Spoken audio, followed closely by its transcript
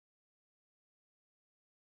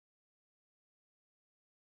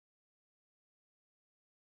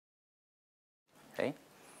Okay?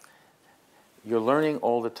 You're learning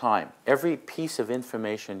all the time. Every piece of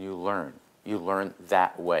information you learn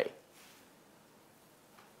that way.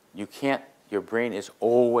 You can't, your brain is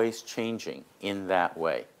always changing in that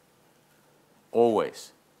way.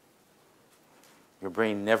 Always. Your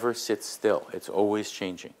brain never sits still. It's always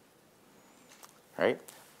changing. Right?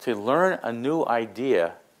 To learn a new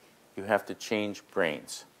idea, you have to change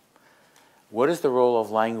brains. What is the role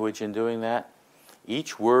of language in doing that?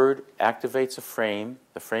 Each word activates a frame.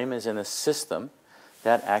 The frame is in a system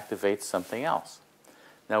that activates something else.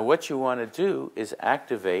 Now what you want to do is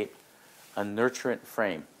activate a nurturant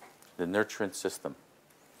frame, the nurturant system.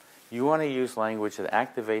 You want to use language that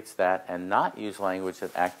activates that and not use language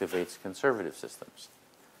that activates conservative systems.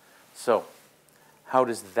 So, how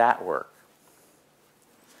does that work?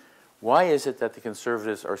 Why is it that the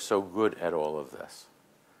conservatives are so good at all of this?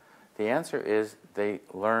 The answer is they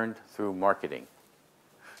learned through marketing.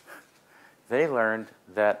 They learned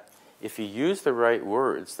that if you use the right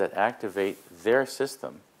words that activate their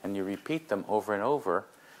system and you repeat them over and over,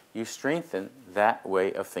 you strengthen that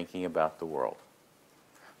way of thinking about the world.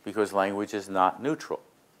 Because language is not neutral.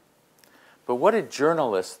 But what did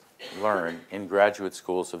journalists learn in graduate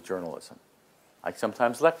schools of journalism? I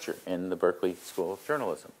sometimes lecture in the Berkeley School of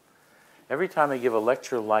Journalism. Every time I give a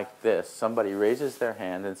lecture like this, somebody raises their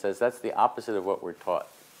hand and says, that's the opposite of what we're taught.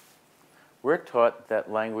 We're taught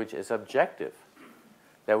that language is objective,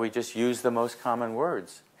 that we just use the most common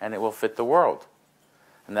words and it will fit the world.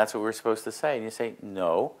 And that's what we're supposed to say. And you say,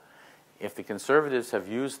 no. If the conservatives have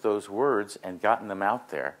used those words and gotten them out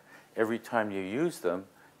there, every time you use them,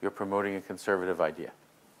 you're promoting a conservative idea.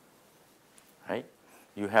 Right?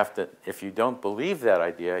 You have to, if you don't believe that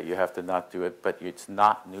idea, you have to not do it, but it's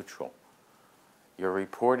not neutral. Your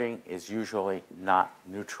reporting is usually not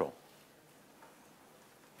neutral.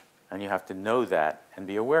 And you have to know that and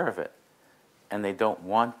be aware of it. And they don't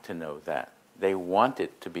want to know that. They want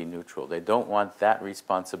it to be neutral. They don't want that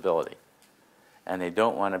responsibility. And they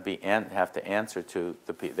don't want to have to answer to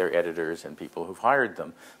their editors and people who've hired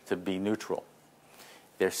them to be neutral.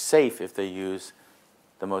 They're safe if they use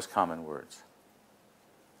the most common words.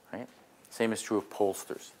 Right? Same is true of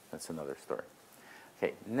pollsters. That's another story.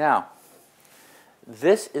 Okay, now,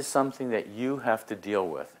 this is something that you have to deal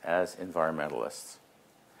with as environmentalists.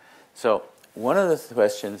 So one of the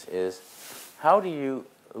questions is, how do you,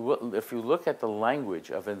 if you look at the language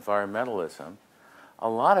of environmentalism, a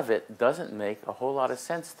lot of it doesn't make a whole lot of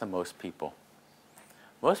sense to most people.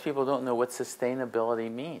 Most people don't know what sustainability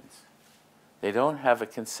means. They don't have a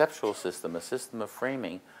conceptual system, a system of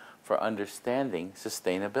framing for understanding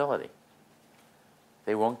sustainability.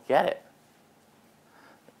 They won't get it.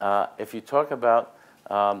 If you talk about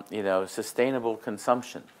sustainable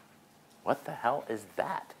consumption, what the hell is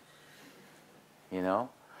that? You know,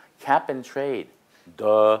 cap and trade,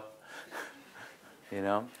 duh, you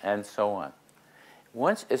know, and so on.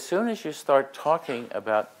 As soon as you start talking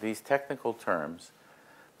about these technical terms,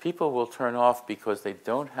 people will turn off because they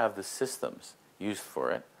don't have the systems used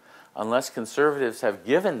for it, unless conservatives have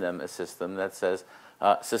given them a system that says,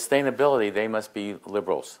 sustainability, they must be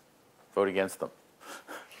liberals. Vote against them.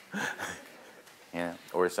 Yeah,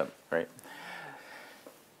 or something, right?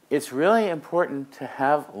 It's really important to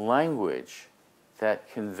have language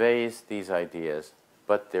that conveys these ideas,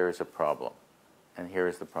 but there is a problem. And here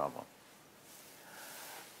is the problem.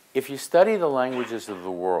 If you study the languages of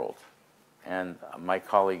the world, and my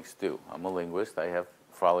colleagues do, I'm a linguist, I have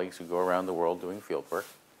colleagues who go around the world doing field work,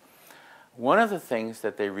 one of the things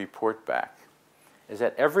that they report back is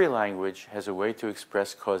that every language has a way to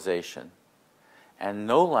express causation, and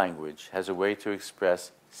no language has a way to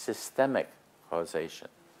express systemic causation,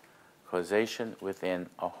 causation within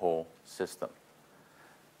a whole system.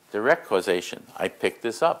 Direct causation, I picked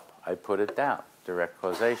this up, I put it down, direct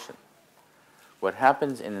causation. What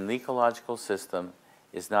happens in an ecological system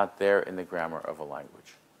is not there in the grammar of a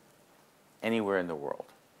language, anywhere in the world.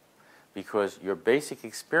 Because your basic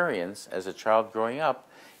experience as a child growing up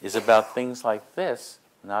is about things like this,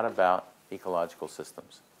 not about ecological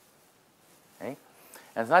systems. Okay?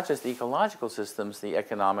 And it's not just ecological systems, the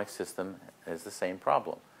economic system has the same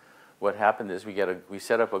problem. What happened is we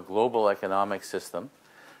set up a global economic system.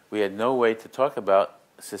 We had no way to talk about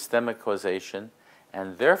systemic causation,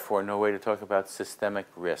 and therefore no way to talk about systemic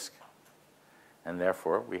risk. And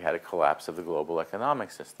therefore, we had a collapse of the global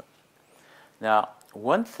economic system. Now,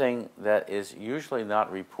 one thing that is usually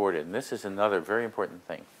not reported, and this is another very important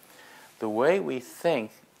thing, the way we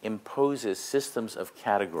think imposes systems of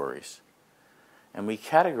categories. And we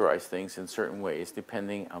categorize things in certain ways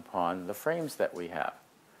depending upon the frames that we have.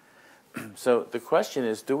 So the question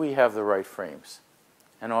is, do we have the right frames?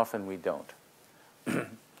 And often we don't.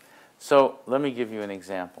 So let me give you an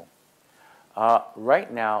example.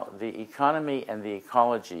 Right now, the economy and the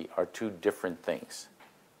ecology are two different things.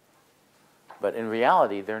 But in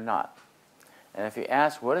reality, they're not. And if you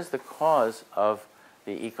ask what is the cause of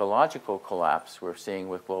the ecological collapse we're seeing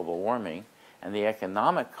with global warming and the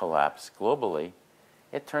economic collapse globally,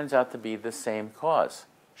 it turns out to be the same cause,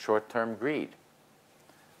 short-term greed,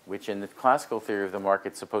 which in the classical theory of the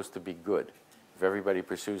market is supposed to be good. If everybody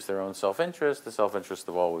pursues their own self-interest, the self-interest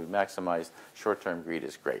of all will be maximized. Short-term greed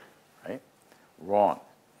is great, right? Wrong.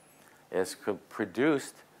 It has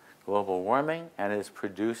produced global warming and it has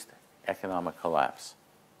produced economic collapse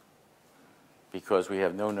because we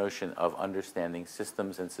have no notion of understanding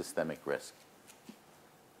systems and systemic risk.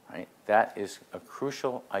 Right? That is a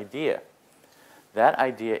crucial idea. That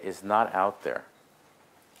idea is not out there.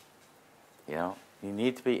 You know, you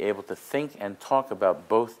need to be able to think and talk about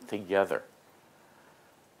both together.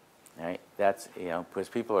 Right? That's, you know, because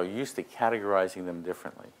people are used to categorizing them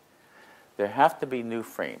differently. There have to be new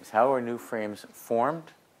frames. How are new frames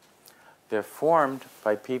formed? They're formed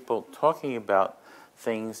by people talking about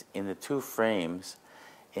things in the two frames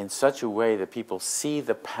in such a way that people see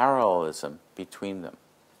the parallelism between them.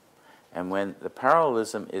 And when the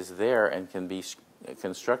parallelism is there and can be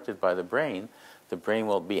constructed by the brain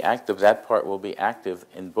will be active, that part will be active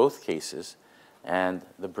in both cases, and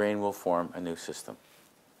the brain will form a new system.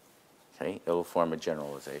 Okay? It will form a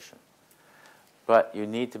generalization. But you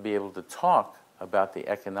need to be able to talk about the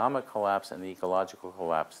economic collapse and the ecological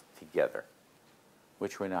collapse together,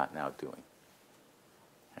 which we're not now doing.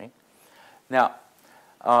 Okay? Now,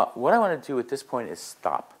 what I want to do at this point is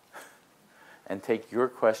stop and take your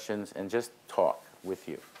questions and just talk with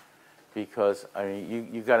you, because I mean,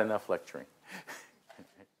 you got enough lecturing.